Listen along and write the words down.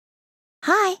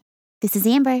Hi, this is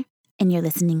Amber, and you're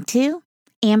listening to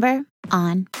Amber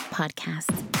on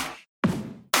Podcast.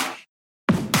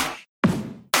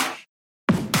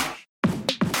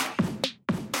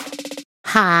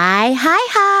 Hi.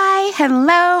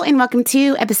 Hello, and welcome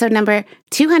to episode number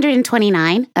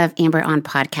 229 of Amber on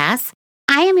Podcast.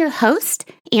 I am your host,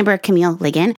 Amber Camille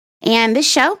Ligon, and this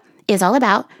show is all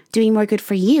about doing more good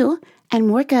for you and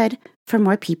more good for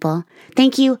more people.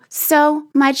 Thank you so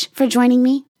much for joining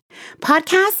me.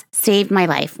 Podcasts saved my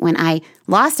life when I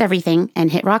lost everything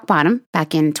and hit rock bottom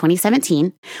back in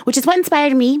 2017, which is what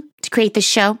inspired me to create this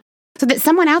show so that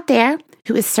someone out there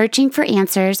who is searching for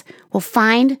answers will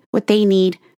find what they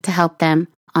need to help them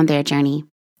on their journey.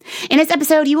 In this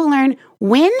episode, you will learn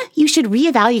when you should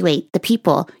reevaluate the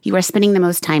people you are spending the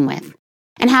most time with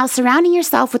and how surrounding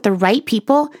yourself with the right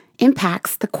people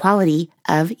impacts the quality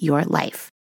of your life.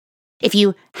 If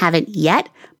you haven't yet,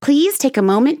 please take a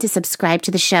moment to subscribe to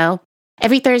the show.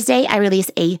 Every Thursday, I release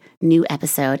a new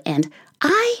episode, and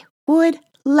I would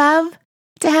love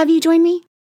to have you join me.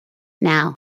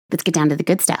 Now, let's get down to the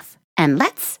good stuff, and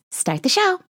let's start the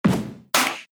show.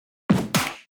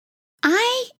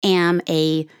 I am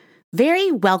a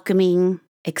very welcoming,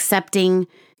 accepting,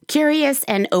 curious,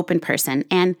 and open person,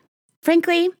 and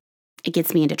frankly, it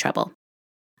gets me into trouble.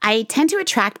 I tend to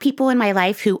attract people in my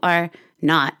life who are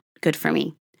not good for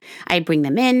me. I bring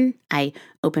them in, I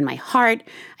open my heart,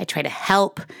 I try to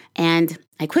help, and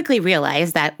I quickly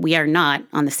realize that we are not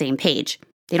on the same page.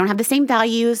 They don't have the same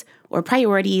values or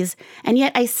priorities, and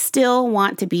yet I still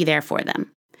want to be there for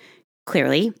them.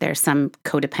 Clearly, there's some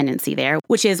codependency there,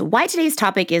 which is why today's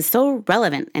topic is so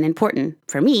relevant and important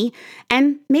for me,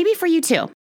 and maybe for you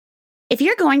too. If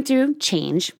you're going through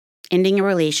change, ending a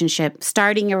relationship,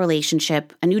 starting a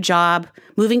relationship, a new job,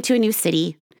 moving to a new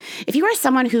city, if you are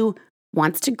someone who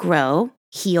wants to grow,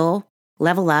 heal,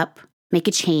 level up, make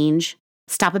a change,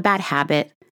 stop a bad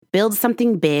habit, build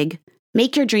something big,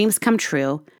 make your dreams come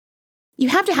true, you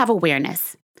have to have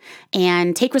awareness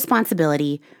and take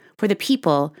responsibility for the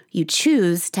people you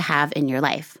choose to have in your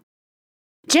life.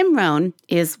 Jim Rohn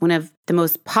is one of the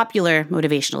most popular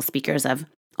motivational speakers of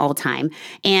all time,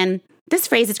 and this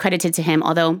phrase is credited to him,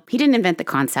 although he didn't invent the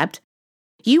concept.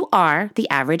 You are the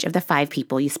average of the 5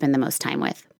 people you spend the most time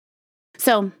with.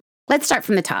 So let's start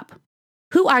from the top.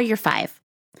 Who are your 5?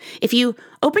 If you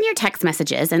open your text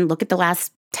messages and look at the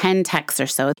last 10 texts or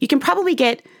so, you can probably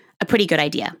get a pretty good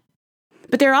idea.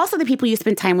 But there are also the people you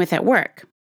spend time with at work.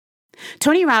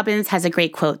 Tony Robbins has a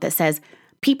great quote that says,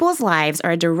 "People's lives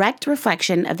are a direct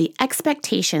reflection of the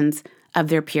expectations of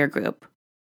their peer group."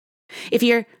 If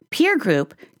your peer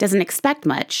group doesn't expect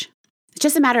much, it's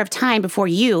just a matter of time before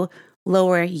you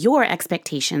lower your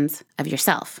expectations of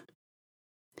yourself.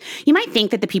 You might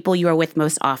think that the people you are with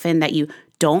most often that you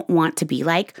don't want to be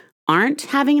like aren't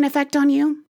having an effect on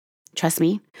you. Trust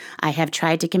me, I have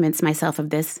tried to convince myself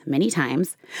of this many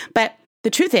times, but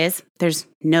the truth is there's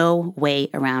no way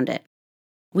around it.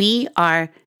 We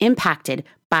are impacted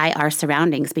by our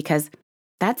surroundings because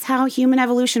that's how human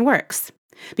evolution works,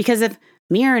 because of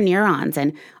mirror neurons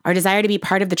and our desire to be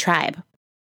part of the tribe.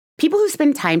 People who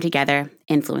spend time together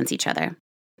influence each other.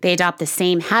 They adopt the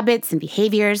same habits and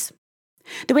behaviors.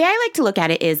 The way I like to look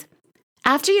at it is,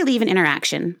 after you leave an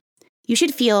interaction, you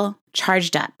should feel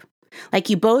charged up, like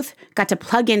you both got to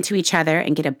plug into each other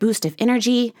and get a boost of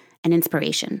energy and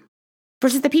inspiration,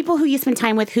 versus the people who you spend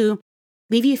time with who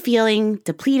leave you feeling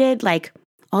depleted, like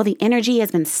all the energy has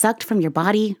been sucked from your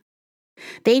body.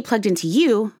 They plugged into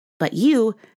you, but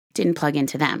you didn't plug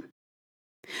into them.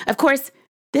 Of course,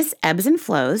 this ebbs and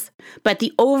flows, but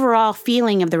the overall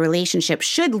feeling of the relationship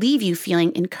should leave you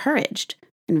feeling encouraged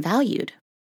and valued.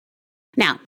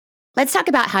 Now, let's talk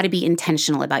about how to be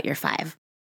intentional about your 5.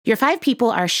 Your 5 people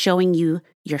are showing you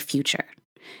your future.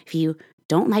 If you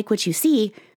don't like what you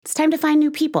see, it's time to find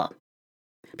new people.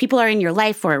 People are in your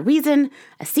life for a reason,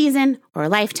 a season, or a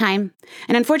lifetime,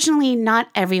 and unfortunately, not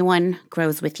everyone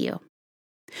grows with you.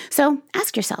 So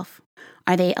ask yourself,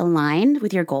 are they aligned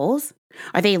with your goals?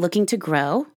 Are they looking to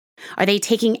grow? Are they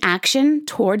taking action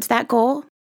towards that goal?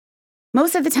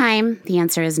 Most of the time, the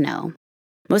answer is no.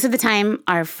 Most of the time,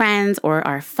 our friends or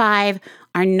our 5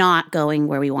 are not going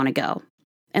where we want to go,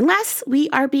 unless we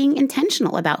are being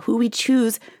intentional about who we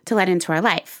choose to let into our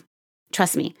life.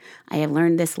 Trust me, I have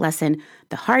learned this lesson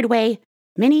the hard way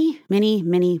many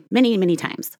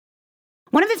times.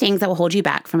 One of the things that will hold you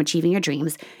back from achieving your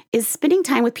dreams is spending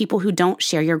time with people who don't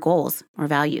share your goals or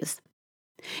values.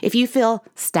 If you feel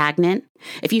stagnant,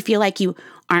 if you feel like you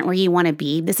aren't where you want to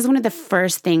be, this is one of the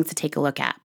first things to take a look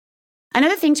at.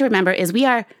 Another thing to remember is we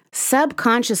are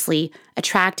subconsciously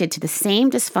attracted to the same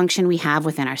dysfunction we have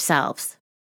within ourselves.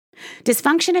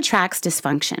 Dysfunction attracts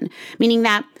dysfunction, meaning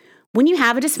that when you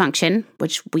have a dysfunction,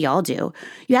 which we all do,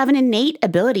 you have an innate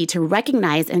ability to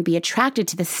recognize and be attracted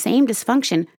to the same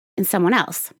dysfunction in someone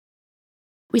else.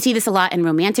 We see this a lot in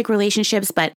romantic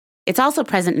relationships, but it's also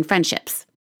present in friendships.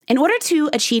 In order to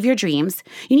achieve your dreams,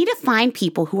 you need to find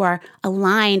people who are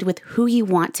aligned with who you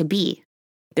want to be.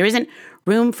 There isn't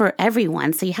room for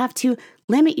everyone, so you have to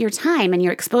limit your time and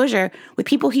your exposure with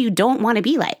people who you don't want to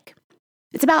be like.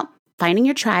 It's about finding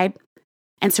your tribe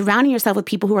and surrounding yourself with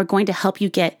people who are going to help you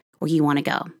get where you want to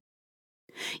go.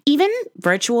 Even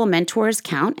virtual mentors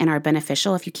count and are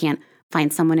beneficial if you can't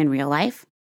find someone in real life.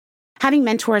 Having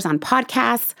mentors on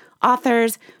podcasts,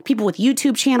 authors, people with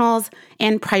YouTube channels,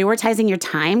 and prioritizing your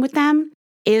time with them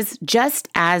is just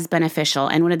as beneficial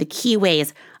and one of the key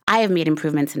ways I have made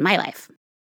improvements in my life.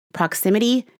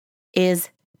 Proximity is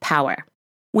power.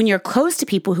 When you're close to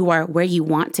people who are where you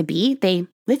want to be, they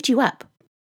lift you up.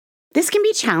 This can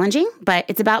be challenging, but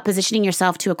it's about positioning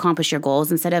yourself to accomplish your goals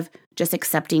instead of just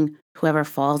accepting whoever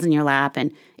falls in your lap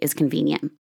and is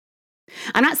convenient.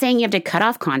 I'm not saying you have to cut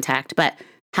off contact, but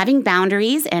having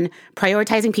boundaries and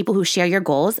prioritizing people who share your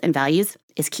goals and values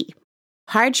is key.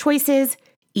 Hard choices,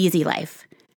 easy life.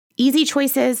 Easy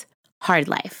choices, hard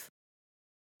life.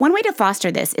 One way to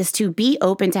foster this is to be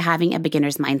open to having a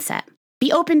beginner's mindset.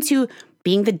 Be open to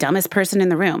being the dumbest person in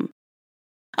the room.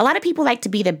 A lot of people like to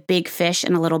be the big fish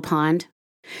in a little pond.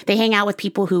 They hang out with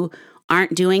people who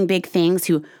aren't doing big things,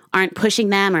 who aren't pushing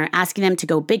them or asking them to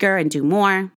go bigger and do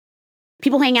more.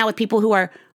 People hang out with people who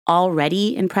are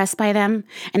already impressed by them,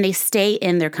 and they stay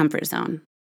in their comfort zone.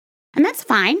 And that's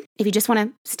fine if you just want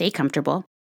to stay comfortable.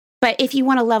 But if you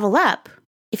want to level up,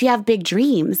 if you have big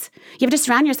dreams, you have to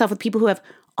surround yourself with people who have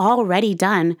already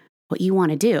done what you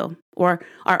want to do or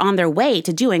are on their way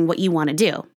to doing what you want to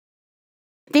do.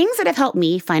 Things that have helped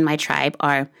me find my tribe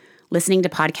are listening to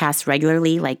podcasts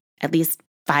regularly, like at least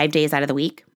 5 days out of the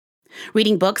week,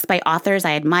 reading books by authors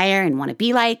I admire and want to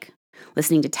be like,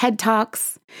 listening to TED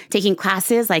Talks, taking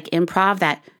classes like improv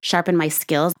that sharpen my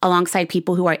skills alongside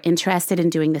people who are interested in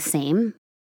doing the same,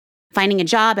 finding a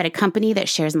job at a company that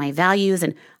shares my values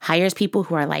and hires people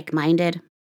who are like-minded,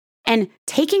 and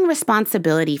taking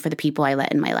responsibility for the people I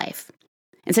let in my life,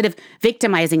 instead of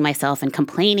victimizing myself and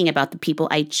complaining about the people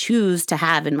I choose to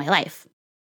have in my life.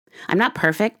 I'm not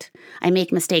perfect. I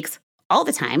make mistakes all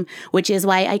the time, which is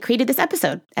why I created this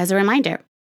episode as a reminder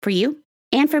for you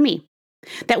and for me,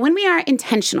 that when we are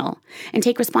intentional and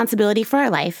take responsibility for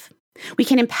our life, we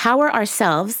can empower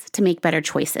ourselves to make better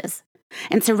choices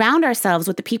and surround ourselves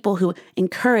with the people who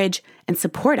encourage and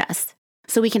support us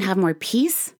so we can have more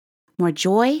peace, more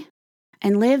joy,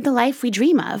 and live the life we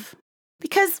dream of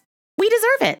because we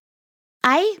deserve it.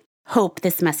 I hope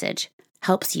this message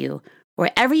helps you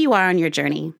wherever you are on your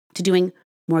journey to doing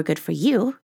more good for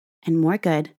you and more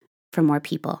good for more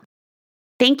people.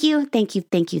 Thank you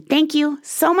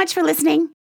so much for listening.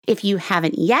 If you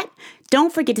haven't yet,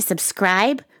 don't forget to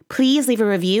subscribe. Please leave a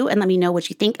review and let me know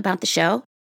what you think about the show.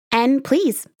 And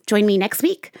please join me next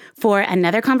week for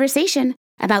another conversation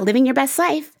about living your best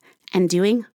life and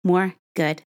doing more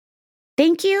good.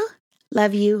 Thank you.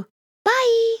 Love you.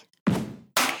 Bye.